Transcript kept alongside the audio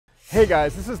Hey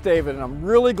guys, this is David and I'm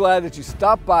really glad that you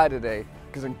stopped by today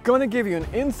because I'm going to give you an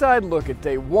inside look at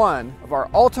day 1 of our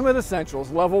Ultimate Essentials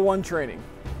Level 1 training.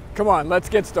 Come on, let's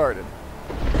get started.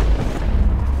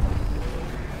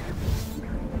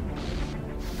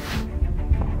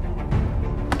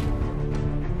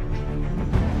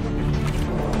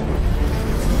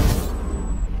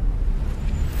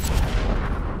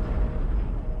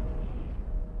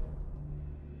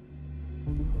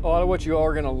 A lot of what you all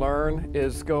are going to learn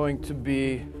is going to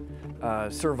be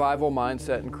survival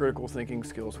mindset and critical thinking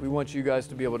skills. We want you guys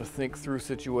to be able to think through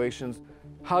situations.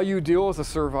 How you deal with a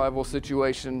survival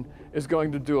situation is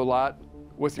going to do a lot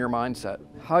with your mindset.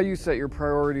 How you set your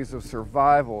priorities of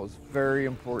survival is very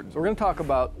important. So we're going to talk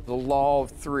about the law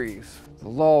of threes. The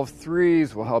law of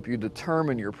threes will help you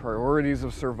determine your priorities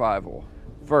of survival.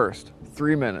 First,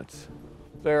 3 minutes.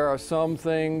 There are some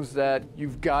things that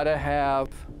you've got to have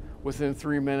within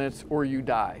 3 minutes or you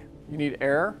die. You need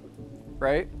air,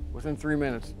 right? Within 3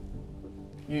 minutes.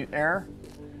 You need air,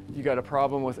 you got a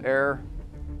problem with air,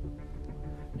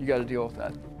 you got to deal with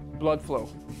that. Blood flow,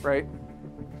 right?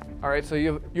 All right, so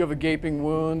you have a gaping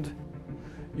wound,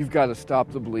 you've got to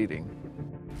stop the bleeding.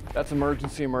 That's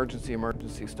emergency, emergency,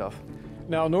 emergency stuff.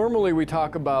 Now, normally we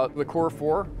talk about the core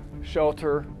 4,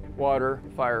 shelter, water,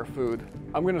 fire, food.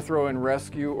 I'm going to throw in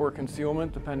rescue or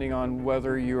concealment depending on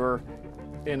whether you're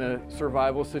in a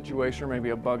survival situation or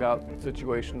maybe a bug out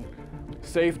situation.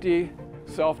 Safety,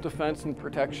 self-defense and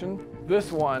protection.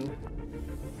 This one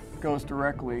goes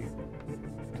directly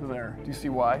to there. Do you see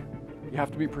why? You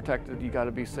have to be protected, you got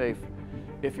to be safe.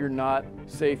 If you're not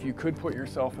safe, you could put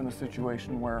yourself in a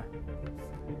situation where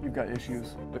you've got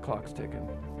issues, the clock's ticking.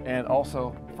 And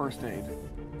also first aid.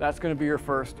 That's going to be your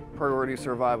first priority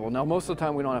survival. Now most of the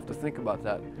time we don't have to think about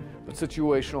that, but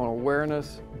situational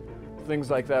awareness, things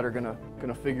like that are gonna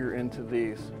figure into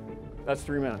these. That's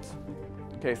 3 minutes.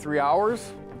 Okay, 3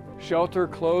 hours, shelter,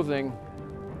 clothing,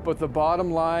 but the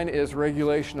bottom line is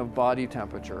regulation of body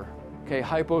temperature. Okay,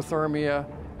 hypothermia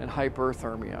and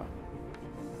hyperthermia.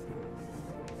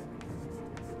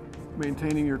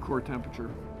 Maintaining your core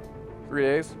temperature. 3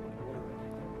 days,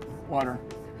 water.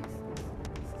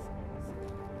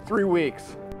 3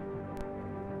 weeks,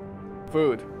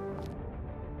 food.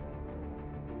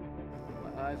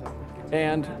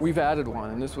 And we've added one,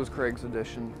 and this was Craig's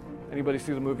addition. Anybody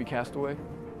see the movie Castaway?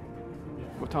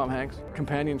 With Tom Hanks?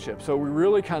 Companionship. So we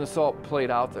really kind of saw it played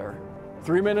out there.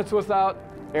 3 minutes without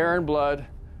air and blood.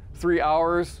 3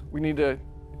 hours, we need to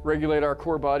regulate our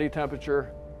core body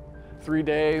temperature. 3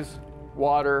 days,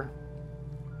 water.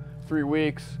 3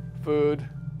 weeks, food.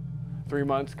 3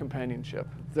 months, companionship.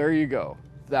 There you go.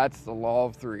 That's the law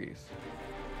of threes.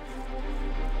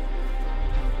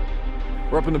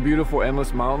 We're up in the beautiful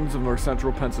Endless Mountains of north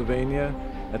central Pennsylvania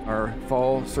at our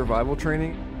fall survival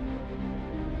training.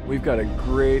 We've got a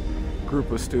great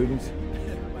group of students.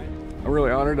 I'm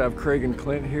really honored to have Craig and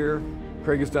Clint here.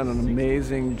 Craig has done an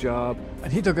amazing job.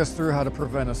 And he took us through how to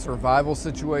prevent a survival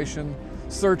situation,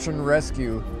 search and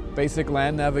rescue, basic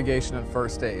land navigation and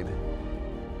first aid.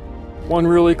 One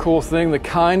really cool thing, the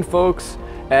kind folks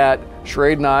at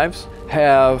Schrade Knives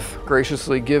have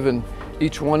graciously given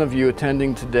each one of you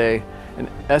attending today an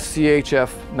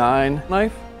SCHF 9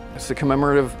 knife. It's a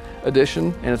commemorative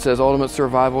edition and it says Ultimate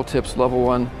Survival Tips Level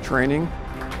 1 Training.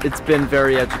 It's been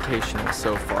very educational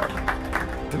so far.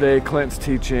 Today Clint's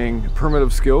teaching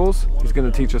primitive skills. He's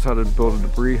going to teach us how to build a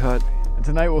debris hut. And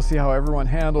tonight we'll see how everyone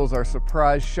handles our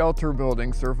surprise shelter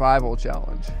building survival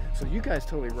challenge. So you guys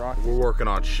totally rock. We're working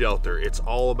on shelter. It's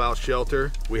all about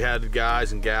shelter. We had the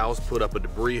guys and gals put up a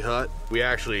debris hut. We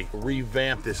actually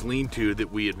revamped this lean-to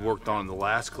that we had worked on in the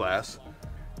last class.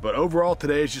 But overall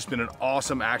today has just been an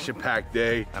awesome action-packed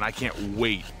day and I can't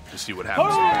wait to see what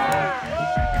happens.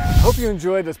 Hope you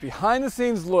enjoyed this behind the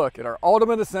scenes look at our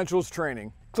Ultimate Essentials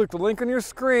training. Click the link on your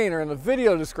screen or in the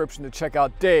video description to check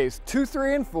out days 2,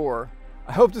 3, and 4.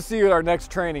 I hope to see you at our next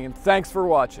training and thanks for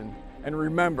watching. And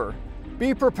remember,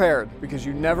 be prepared because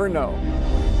you never know.